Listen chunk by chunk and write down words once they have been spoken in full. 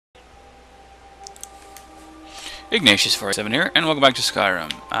Ignatius47 here, and welcome back to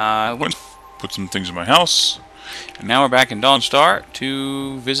Skyrim. I went to put some things in my house, and now we're back in Dawnstar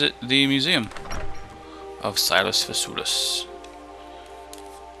to visit the museum of Silas Vesuvius.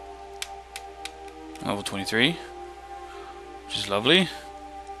 Level 23, which is lovely.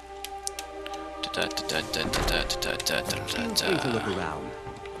 Feel free to look around.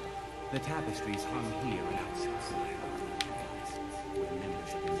 The tapestries hung here and outside. Where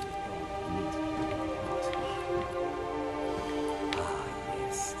members of the meet. Ah,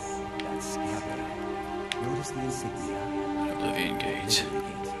 yes, that scabbard. Notice the insignia. Oblivion Gate.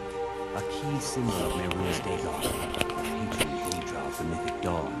 A key symbol of Meru's Dagon, patron Daedra of the mythic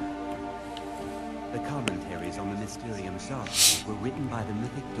dawn. The commentaries on the Mysterium Saga were written by the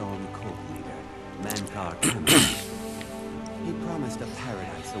mythic dawn cult leader, Mankar Cameron. He promised a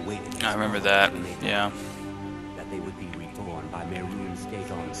paradise awaiting. I remember that. Yeah. That they would be reborn by Meru's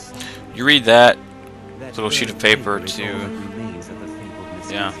Dagon's son. You read that little sheet of paper to.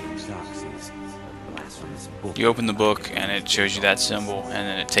 Yeah. You open the book and it shows you that symbol, and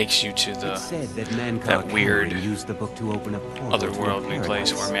then it takes you to that weird otherworldly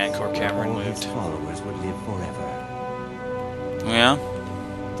place where Mankar Cameron lived. Yeah.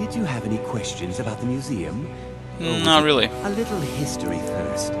 Did you have any questions about the museum? Not really. A little history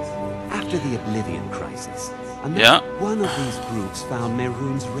first. After the Oblivion Crisis, one of these groups found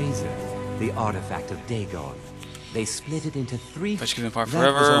Merun's razor, the artifact of Dagon. They split it into three. That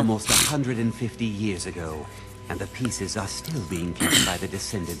was almost 150 years ago, and the pieces are still being kept by the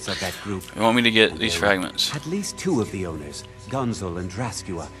descendants of that group. You want me to get these fragments? At least two of the owners, Gunzel and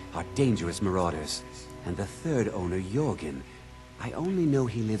Draskua, are dangerous marauders, and the third owner, Jorgen, I only know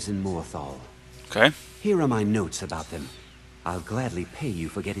he lives in Morthal. Okay. Here are my notes about them. I'll gladly pay you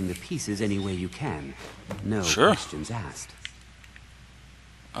for getting the pieces any way you can. No questions asked.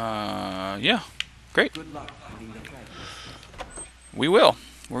 Yeah. Great. Good luck. We will.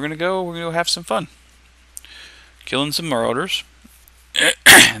 We're gonna go have some fun. Killing some marauders.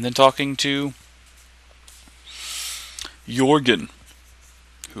 And then talking to Jorgen,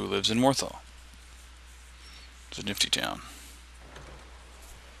 who lives in Morthal. It's a nifty town.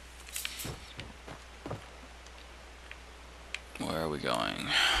 Where are we going?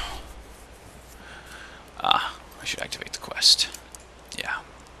 Ah, I should activate the quest. Yeah.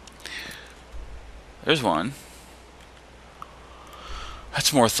 There's one.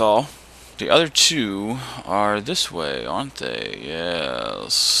 That's Morthal. The other two are this way, aren't they?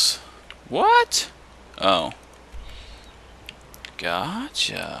 Yes. What? Oh.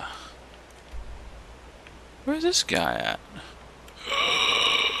 Gotcha. Where's this guy at?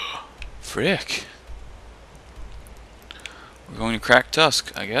 Frick. We're going to crack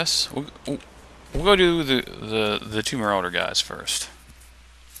Tusk, I guess. We'll go do the two Marauder guys first.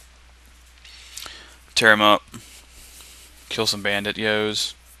 Tear him up. Kill some bandit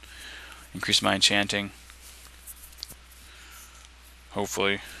yos. Increase my enchanting.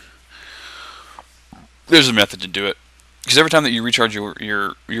 Hopefully. There's a method to do it. Because every time that you recharge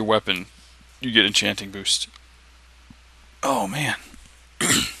your weapon, you get enchanting boost. Oh man.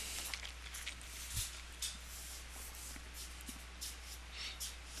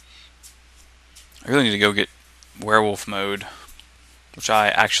 I really need to go get werewolf mode, which I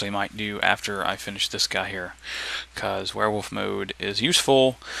actually might do after I finish this guy here, because werewolf mode is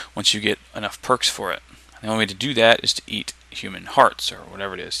useful once you get enough perks for it. And the only way to do that is to eat human hearts, or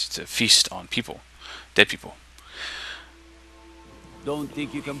whatever it is, to feast on people, dead people. Don't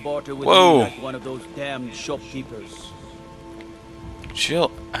think you can barter with Whoa. me like one of those damned shopkeepers.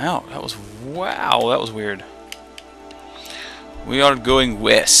 Chill out. That was, wow, that was weird. We are going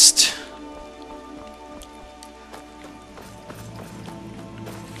west.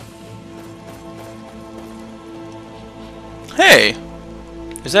 Hey,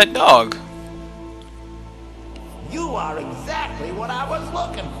 is that dog? You are exactly what I was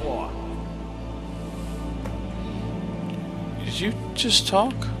looking for. Did you just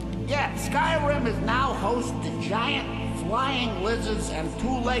talk? Yeah, Skyrim is now host to giant flying lizards and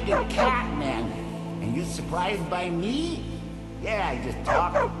two-legged cat men. And you surprised by me? Yeah, I just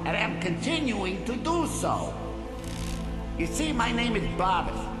talked, and I'm continuing to do so. You see, my name is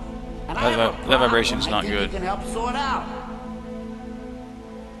Barbas, and I have a That vibration's not I think good. you can help sort out.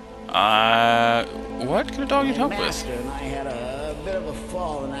 What kind of dog you help with? Master and I had a bit of a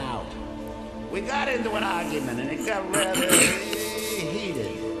falling out. We got into an argument and it got rather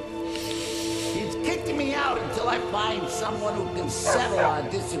heated. He's kicking me out until I find someone who can settle our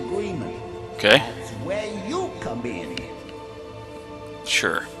disagreement. Okay. That's where you come in.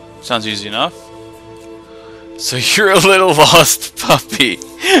 Sure. Sounds easy enough. So you're a little lost puppy.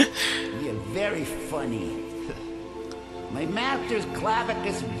 You're very funny. My master's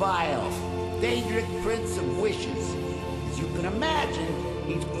Clavicus Vile, Daedric Prince of Wishes. As you can imagine,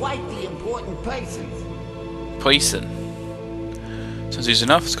 he's quite the important person. Poison. Since he's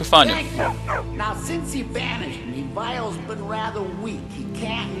enough, let's go find him. Thank you. Now, since he banished me, Vile's been rather weak. He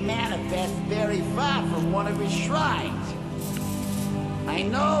can't manifest very far from one of his shrines. I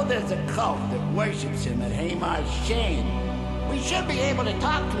know there's a cult that worships him at Hamar's Shane. We should be able to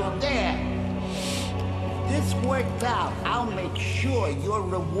talk to him there. If this works out, I'll make sure you're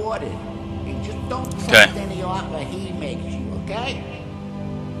rewarded. And just don't trust any offer he makes you, okay?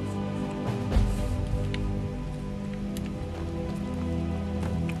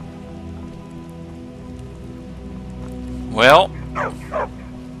 Well,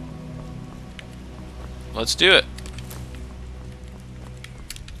 let's do it.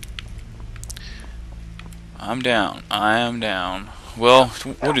 I'm down. I am down. Well,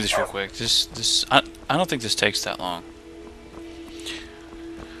 we'll do this real quick. I don't think this takes that long.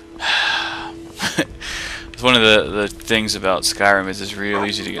 It's one of the things about Skyrim is it's real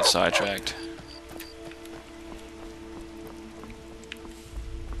easy to get sidetracked.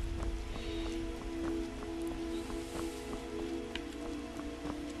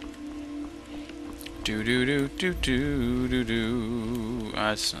 Do do do do do do do.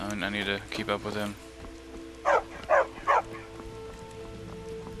 I need to keep up with him.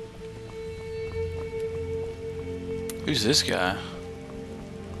 Who's this guy?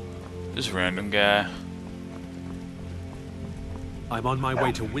 This random guy. I'm on my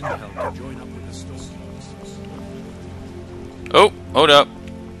way to Windhelm to join up with the Storm. Oh, hold up.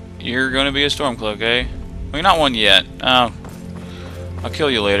 You're gonna be a Stormcloak, eh? Well, you're not one yet. Oh. I'll kill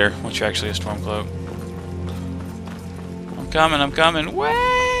you later, once you're actually a Stormcloak. I'm coming. Wait!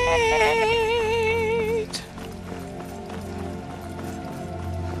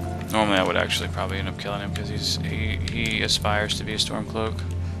 Normally I would actually probably end up killing him because he aspires to be a Stormcloak.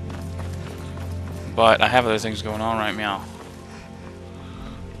 But I have other things going on right now.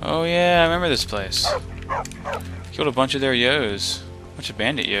 Oh yeah, I remember this place. Killed a bunch of their yos. A bunch of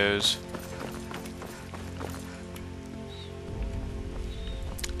bandit yos.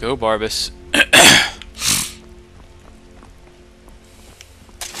 Go Barbas.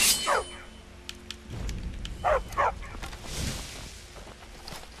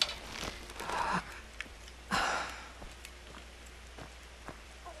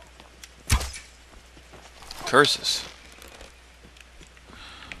 Curses.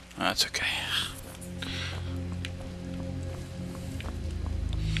 That's okay.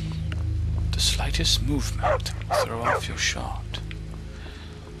 The slightest movement will throw off your shot.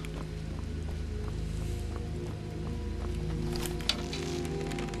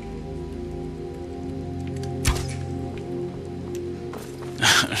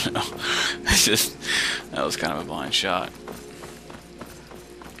 I don't know. That was kind of a blind shot.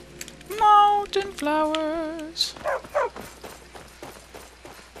 Mountain flowers.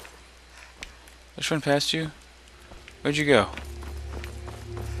 Which one passed you? Where'd you go?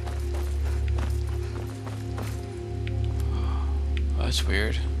 Oh, that's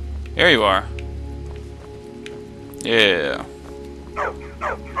weird. There you are. Yeah.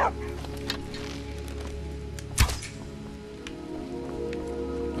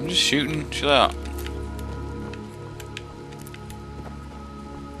 I'm just shooting. Chill out.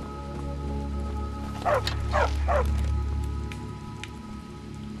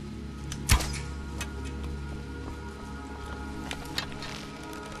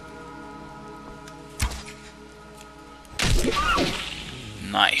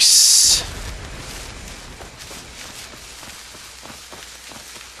 Nice.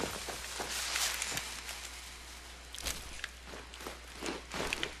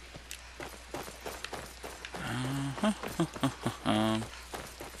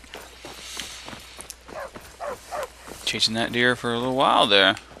 Chasing that deer for a little while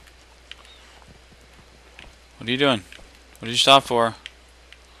there. What are you doing? What did you stop for?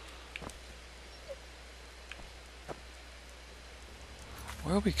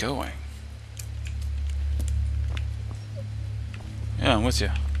 Where are we going? Yeah, I'm with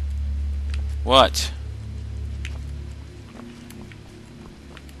you. What?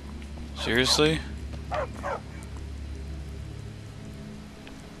 Seriously?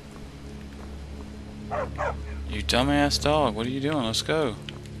 You dumbass dog, what are you doing? Let's go.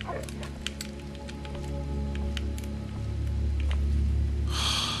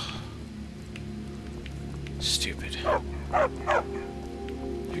 Stupid.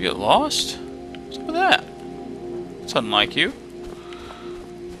 You get lost? What's up with that? It's unlike you.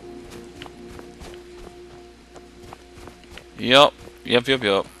 Yep.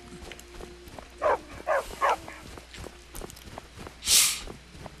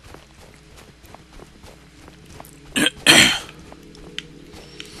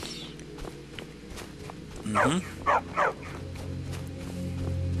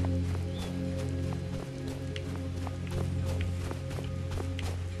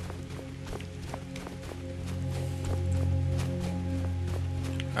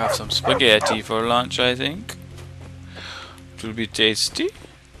 Have some spaghetti for lunch, I think. It will be tasty.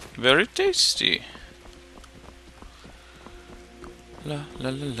 Very tasty. La la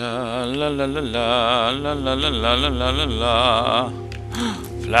la la la la la la la la la la la la la.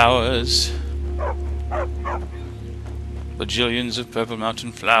 Flowers. Bajillions of purple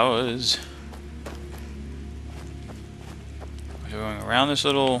mountain flowers. We're going around this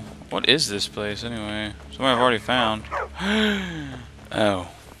little... What is this place anyway? Somewhere I've already found. Oh,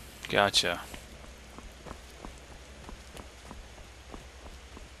 gotcha.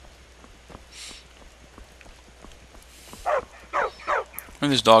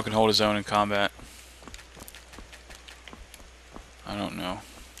 Maybe this dog can hold his own in combat. I don't know.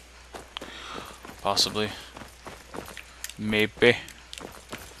 Possibly. Maybe.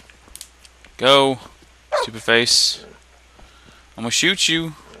 Go, stupid face. I'm gonna shoot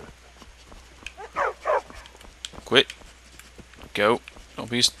you. Quit. Go. Don't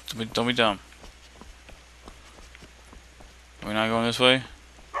be dumb. Are we not going this way?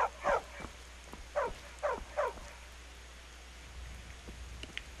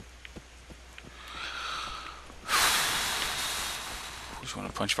 Just want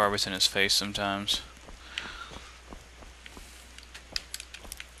to punch Barbas in his face sometimes.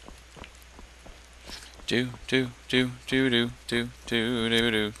 Do do do do do do do do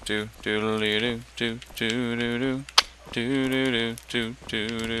do do do do do do do do. Do do do do do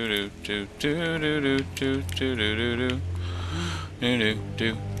do do do do do do do do do. Do do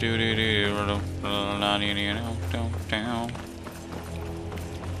do do do.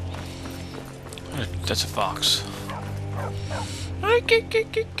 That's a fox.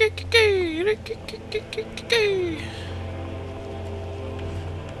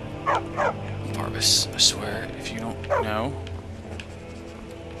 Barbas, I swear, if you don't know.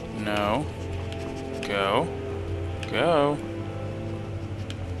 No. Go. Go.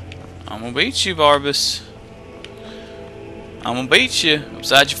 I'm gonna beat you, Barbas. I'm gonna beat you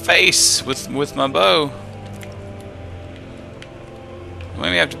upside your face with my bow.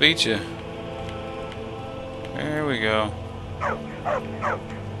 Maybe I have to beat you. There we go.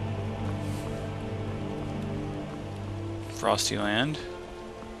 Frosty Land.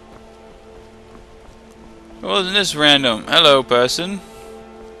 Wasn't this random? Hello, person.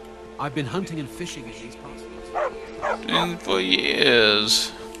 I've been hunting and fishing in these parts. Been for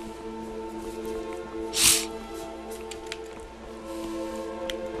years.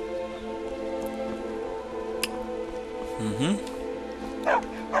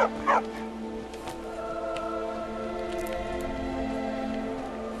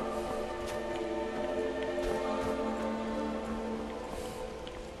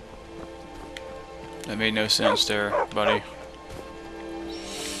 That made no sense there, buddy.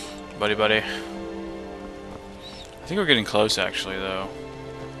 Buddy. I think we're getting close, actually, though.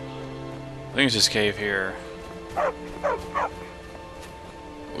 I think it's this cave here.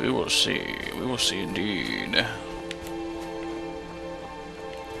 We will see. We will see indeed.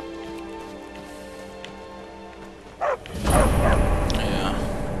 Yeah.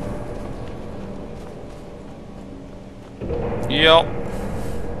 Yep.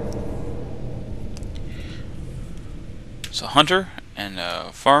 So, hunter and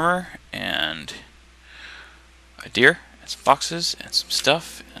a farmer and a deer and some foxes and some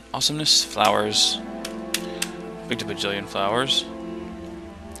stuff and awesomeness, flowers. Picked up a bajillion flowers.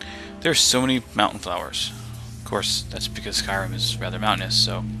 There's so many mountain flowers. Of course, that's because Skyrim is rather mountainous,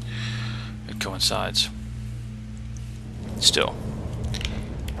 so it coincides. Still.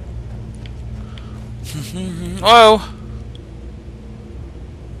 Whoa!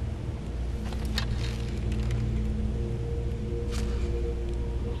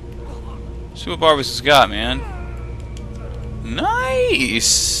 See what Barbas has got, man.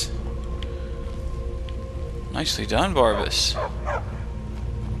 Nice! Nicely done, Barbas.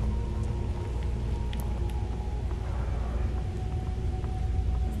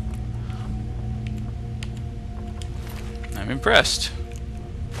 I'm impressed.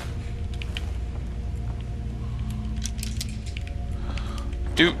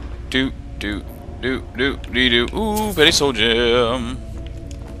 Do. Ooh, Petty Soul Gem.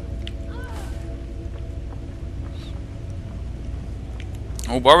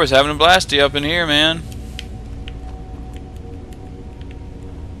 Oh, Barbara's having a blasty up in here, man.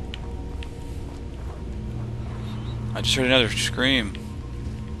 I just heard another scream.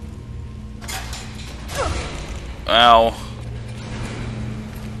 Ow.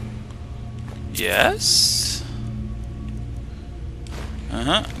 Yes?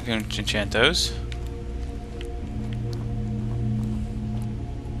 Uh-huh. I'm gonna enchant those.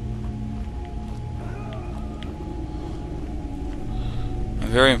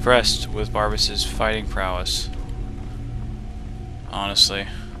 very impressed with Barbas's fighting prowess. Honestly.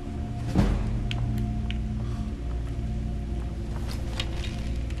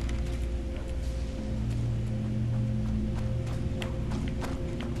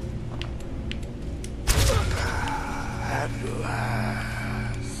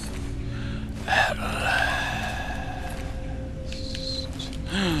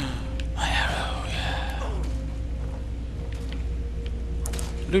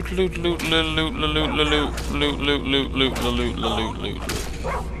 Loot, loot, loot, loot, loot, loot, loot, loot, loot, loot, loot, loot, loot, loot.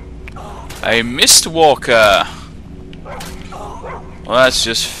 A Mistwalker. Well, that's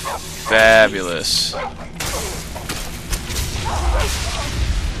just fabulous.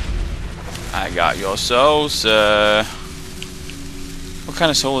 I got your soul, sir. What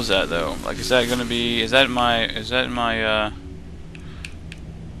kind of soul is that, though? Like, is that gonna be? Is that my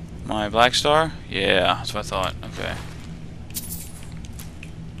my black star? Yeah, that's what I thought. Okay.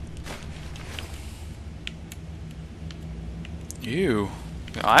 Ew.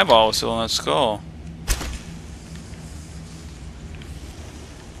 The eyeball was still on that skull.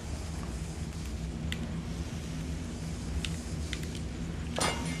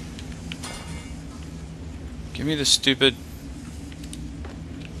 Give me the stupid...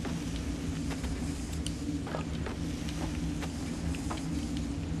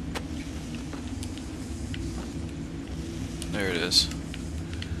 There it is.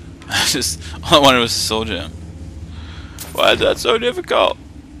 All I wanted was a soul gem. Why is that so difficult?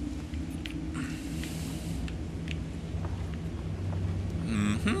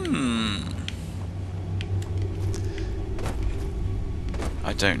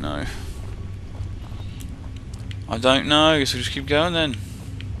 I don't know. I don't know. I guess we'll just keep going then.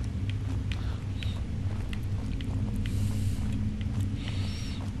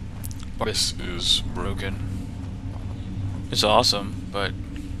 This is broken. It's awesome, but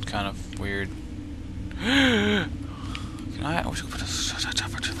kind of weird.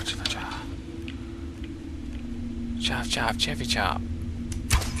 Chop, chop, chappy chop.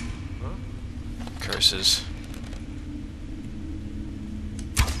 Curses.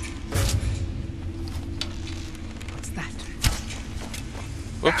 What's that?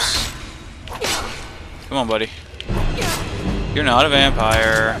 Whoops. Come on, buddy. You're not a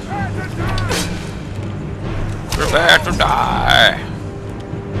vampire. Prepare to die.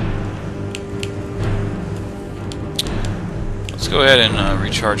 Let's go ahead and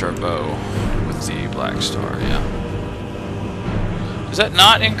recharge our bow with the black star, yeah. Does that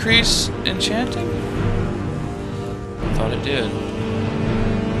not increase enchanting? I thought it did.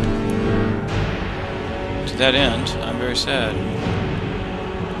 To that end, I'm very sad.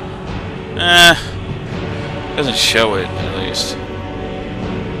 Doesn't show it, at least.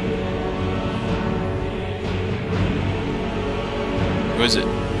 Who is it?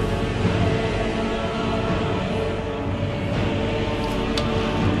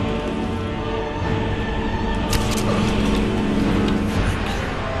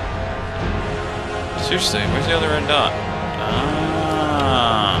 Seriously, where's the other red dot?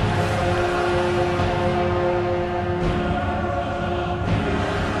 Ah.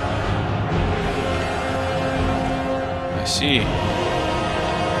 I see.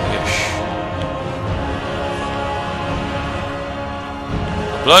 Ish.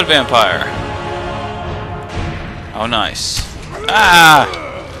 Blood vampire. Oh, nice. Ah!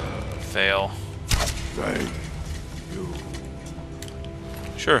 Fail. Thank you.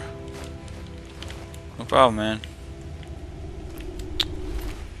 Sure. No problem, man.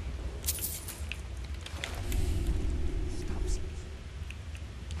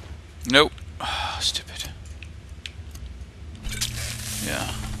 Nope. Oh, stupid.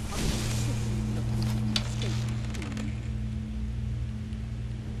 Yeah.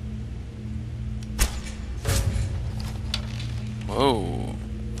 Whoa.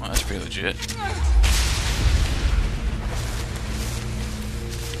 Well, that's pretty legit.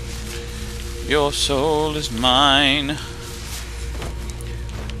 Your soul is mine.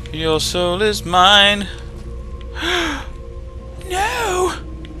 Your soul is mine. No!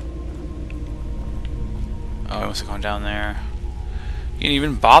 Oh, I must have gone down there. You didn't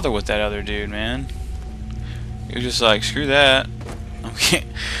even bother with that other dude, man. He was just like, screw that. I'm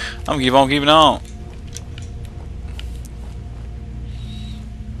gonna keep on keeping on.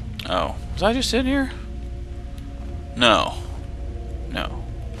 Oh, was I just in here? No. No.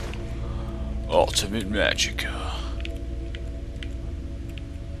 Ultimate Magica.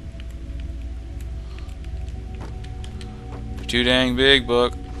 Too dang big,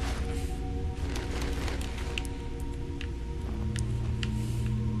 book.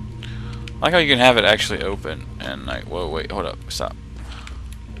 I like how you can have it actually open and like, whoa, wait, hold up, stop.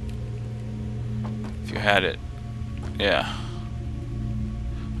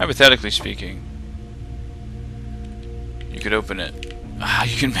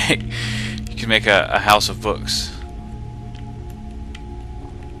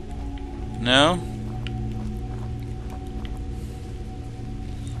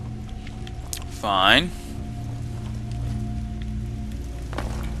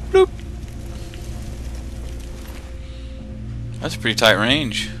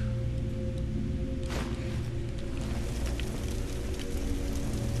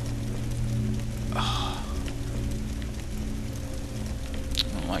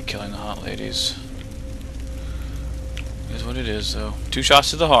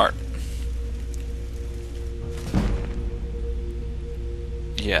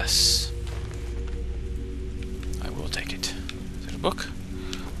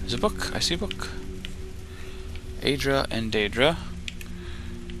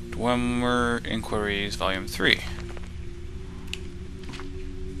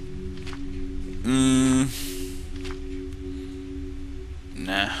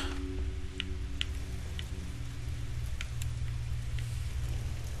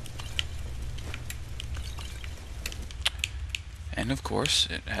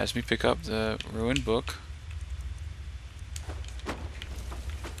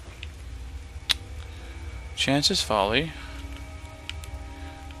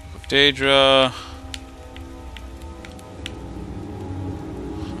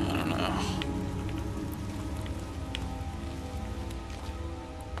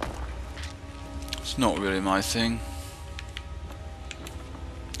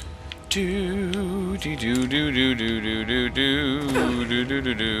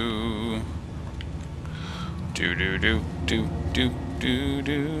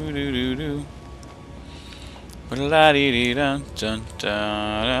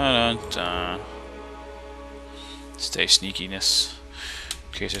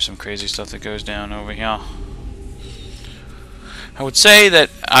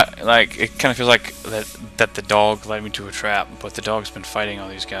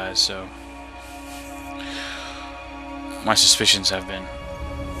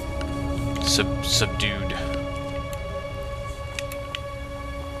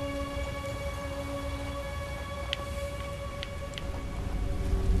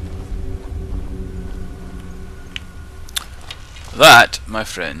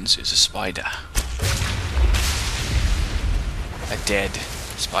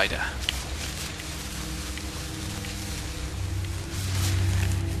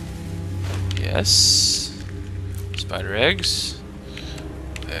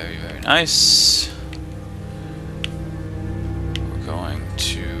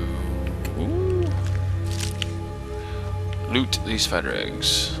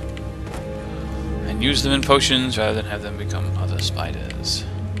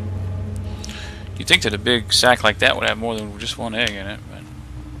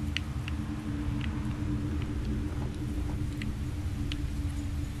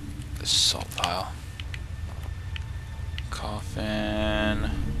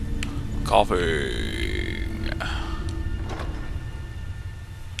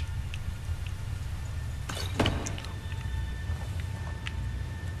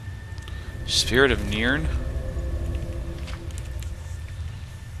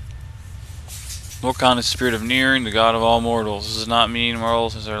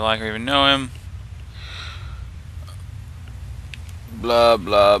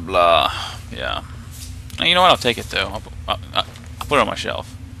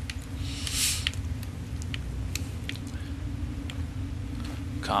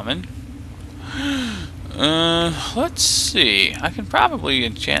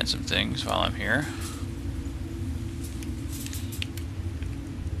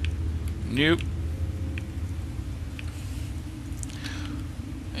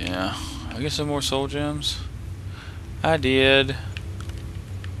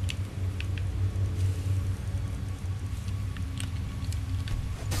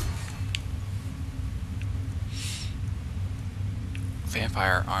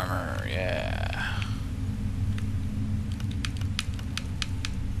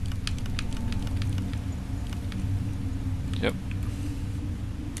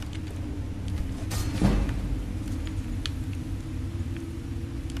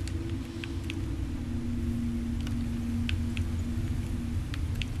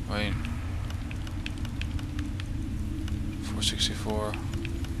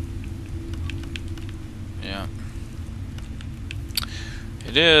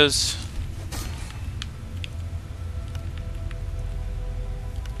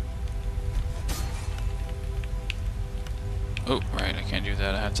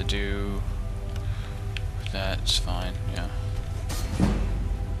 that I have to do. That's fine, yeah.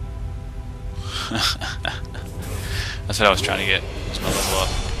 That's what I was trying to get. That's my level up.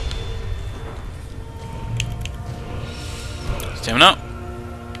 Stamina.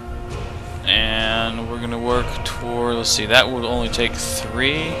 And we're gonna work toward, let's see, that would only take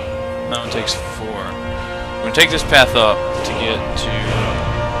 3. That one takes 4. We're gonna take this path up to get to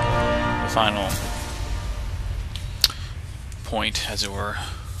the final point, as it were.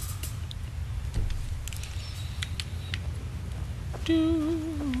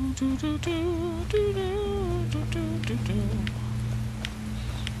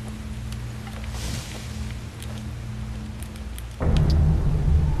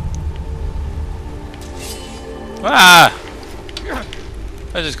 Ah!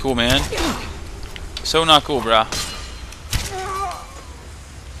 That's just cool, man. So not cool, brah.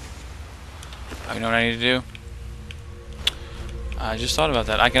 You know what I need to do? I just thought about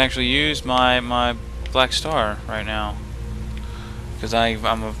that. I can actually use my black star right now, because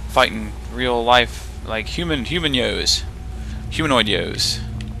I'm fighting real life, like humanoid yos.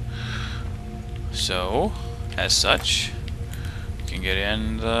 So, as such, you can get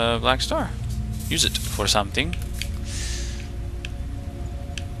in the black star. Use it for something.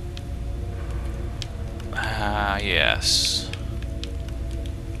 Ah, yes.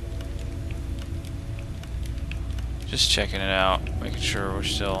 Just checking it out, making sure we're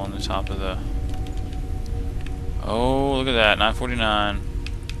still on the top of the... Oh, look at that, 949.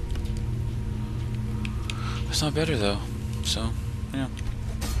 That's not better though, so, yeah.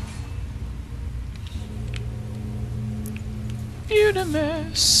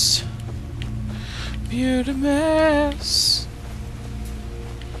 Beautimus. Beautimus.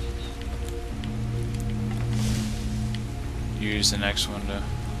 Use the next one to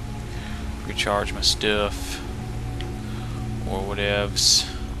recharge my stuff. Or whatevs.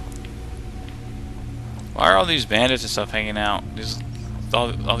 Why are all these bandits and stuff hanging out?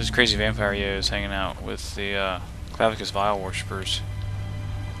 All these crazy vampire yos hanging out with the Clavicus Vile worshippers.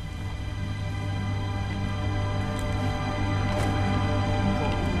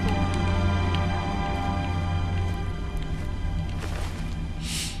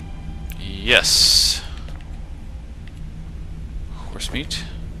 Yes. Horse meat.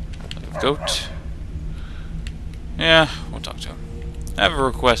 Goat. Yeah, we'll talk to him. I have a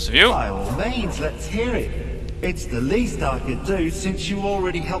request of you. By all means, let's hear it. It's the least I could do, since you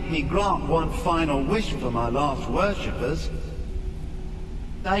already helped me grant one final wish for my last worshippers.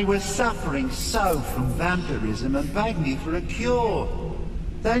 They were suffering so from vampirism and begged me for a cure.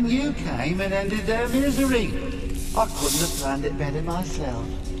 Then you came and ended their misery. I couldn't have planned it better myself.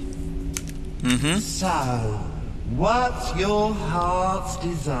 So, what's your heart's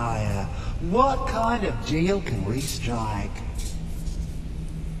desire? What kind of deal can we strike?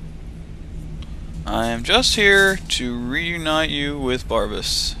 I am just here to reunite you with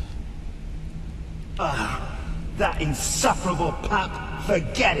Barbas. Ah, that insufferable pup.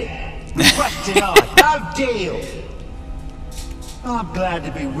 Forget it. Request denied. No deal. I'm glad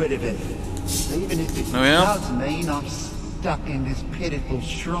to be rid of it. Even if it does mean I'm stuck in this pitiful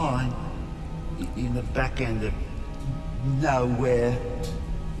shrine in the back end of nowhere.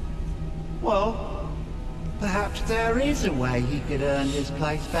 Well, perhaps there is a way he could earn his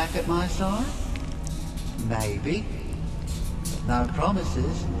place back at my side. Maybe. No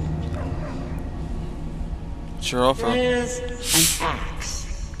promises. Sure offer. There's an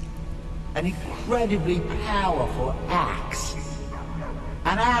axe. An incredibly powerful axe.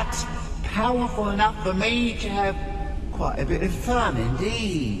 An axe powerful enough for me to have quite a bit of fun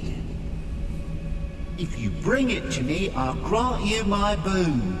indeed. If you bring it to me, I'll grant you my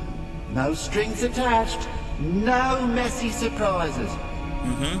boon. No strings attached, no messy surprises.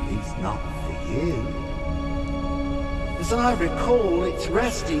 It's not for you. As I recall, it's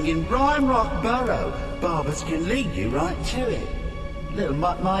resting in Rime Rock Burrow. Barbas can lead you right to it. Little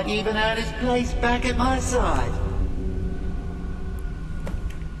Mutt might even earn his place back at my side.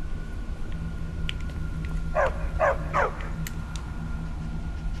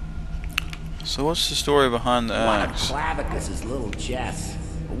 So what's the story behind the axe? One of Clavicus's little chests.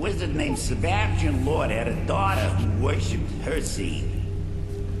 A wizard named Sebastian Lord had a daughter who worshipped her seed.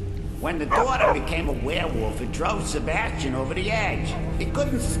 When the daughter became a werewolf, it drove Sebastian over the edge. He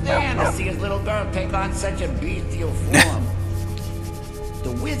couldn't stand to see his little girl take on such a bestial form.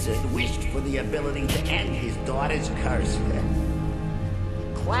 The wizard wished for the ability to end his daughter's curse.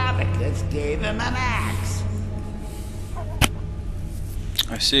 Clavicus gave him an axe.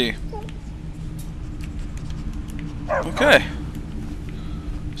 I see. Okay.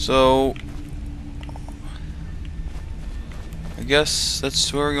 So I guess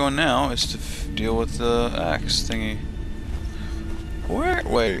that's where we're going now, is to deal with the axe thingy. Where?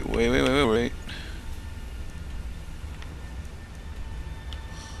 Wait.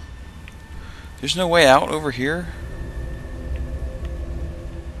 There's no way out over here?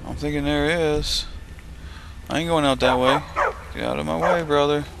 I'm thinking there is. I ain't going out that way. Get out of my way,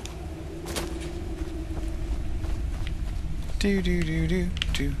 brother. Do do do do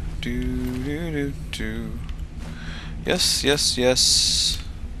do do do do do. Yes, yes, yes.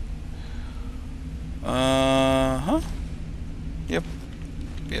 Huh? Yep.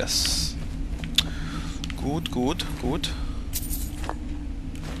 Yes. Good, good, good.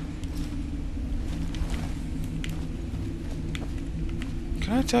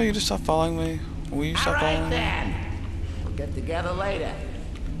 Can I tell you to stop following me? Will you stop following me? Then. We'll get together later.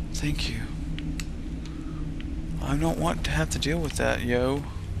 Thank you. I don't want to have to deal with that, yo.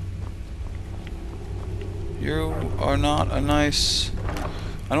 You are not a nice...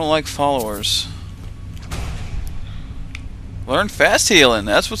 I don't like followers. Learn fast healing,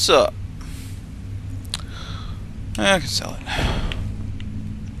 that's what's up. I can sell it.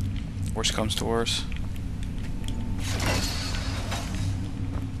 Worst comes to worst.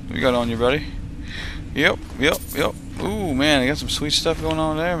 What you got on you, buddy? Yep. Ooh, man, I got some sweet stuff going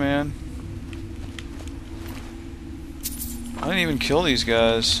on there, man. I didn't even kill these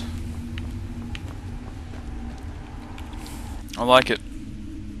guys. I like it.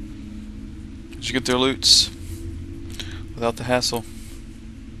 Did you get their loots without the hassle?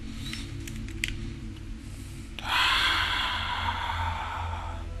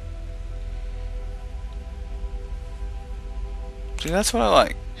 See, that's what I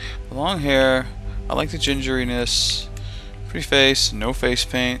like. The long hair. I like the gingeriness. Pretty face. No face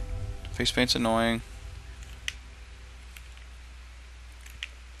paint. Face paint's annoying.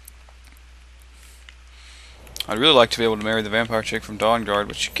 I'd really like to be able to marry the vampire chick from Dawn Guard,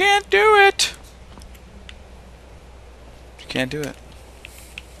 but you can't do it! You can't do it.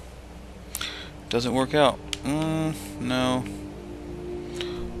 Doesn't work out. No.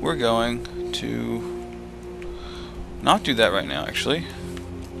 We're going to not do that right now, actually.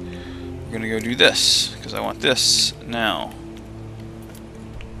 We're gonna go do this, because I want this now.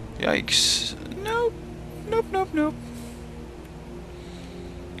 Yikes. Nope. Nope.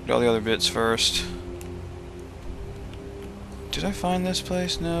 Get all the other bits first. Did I find this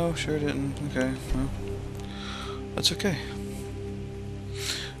place? No, sure didn't. Okay, well, that's okay.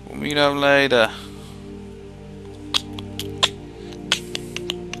 We'll meet up later.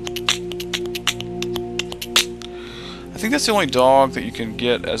 I think that's the only dog that you can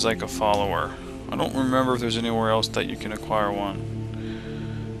get as like a follower. I don't remember if there's anywhere else that you can acquire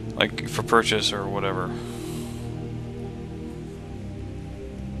one, like for purchase or whatever.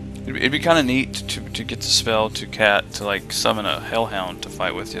 It'd be kind of neat to get the spell to cat to like summon a hellhound to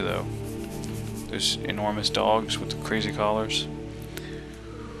fight with you though. There's enormous dogs with the crazy collars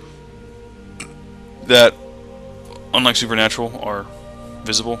that, unlike Supernatural, are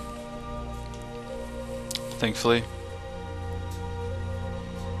visible. Thankfully.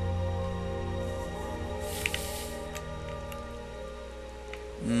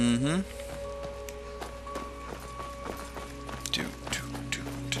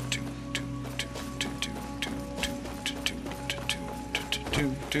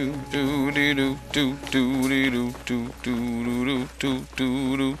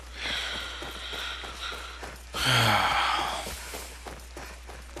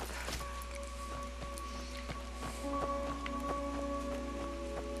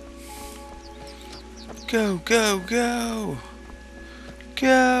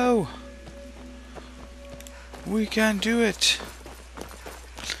 Go! We can do it!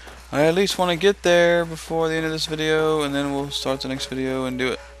 I at least want to get there before the end of this video, and then we'll start the next video and do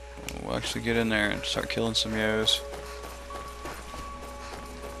it. We'll actually get in there and start killing some yos.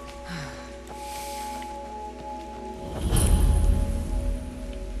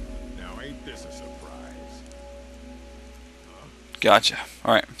 Now ain't this a surprise? Gotcha.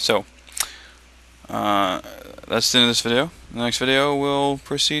 Alright, so that's the end of this video. In the next video, we'll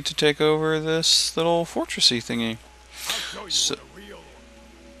proceed to take over this little fortressy thingy. I'll show you what a real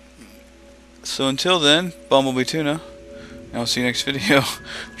So until then, Bumblebee Tuna, and I'll see you next video.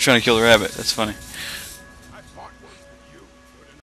 I'm trying to kill the rabbit, that's funny. I fought worse than you.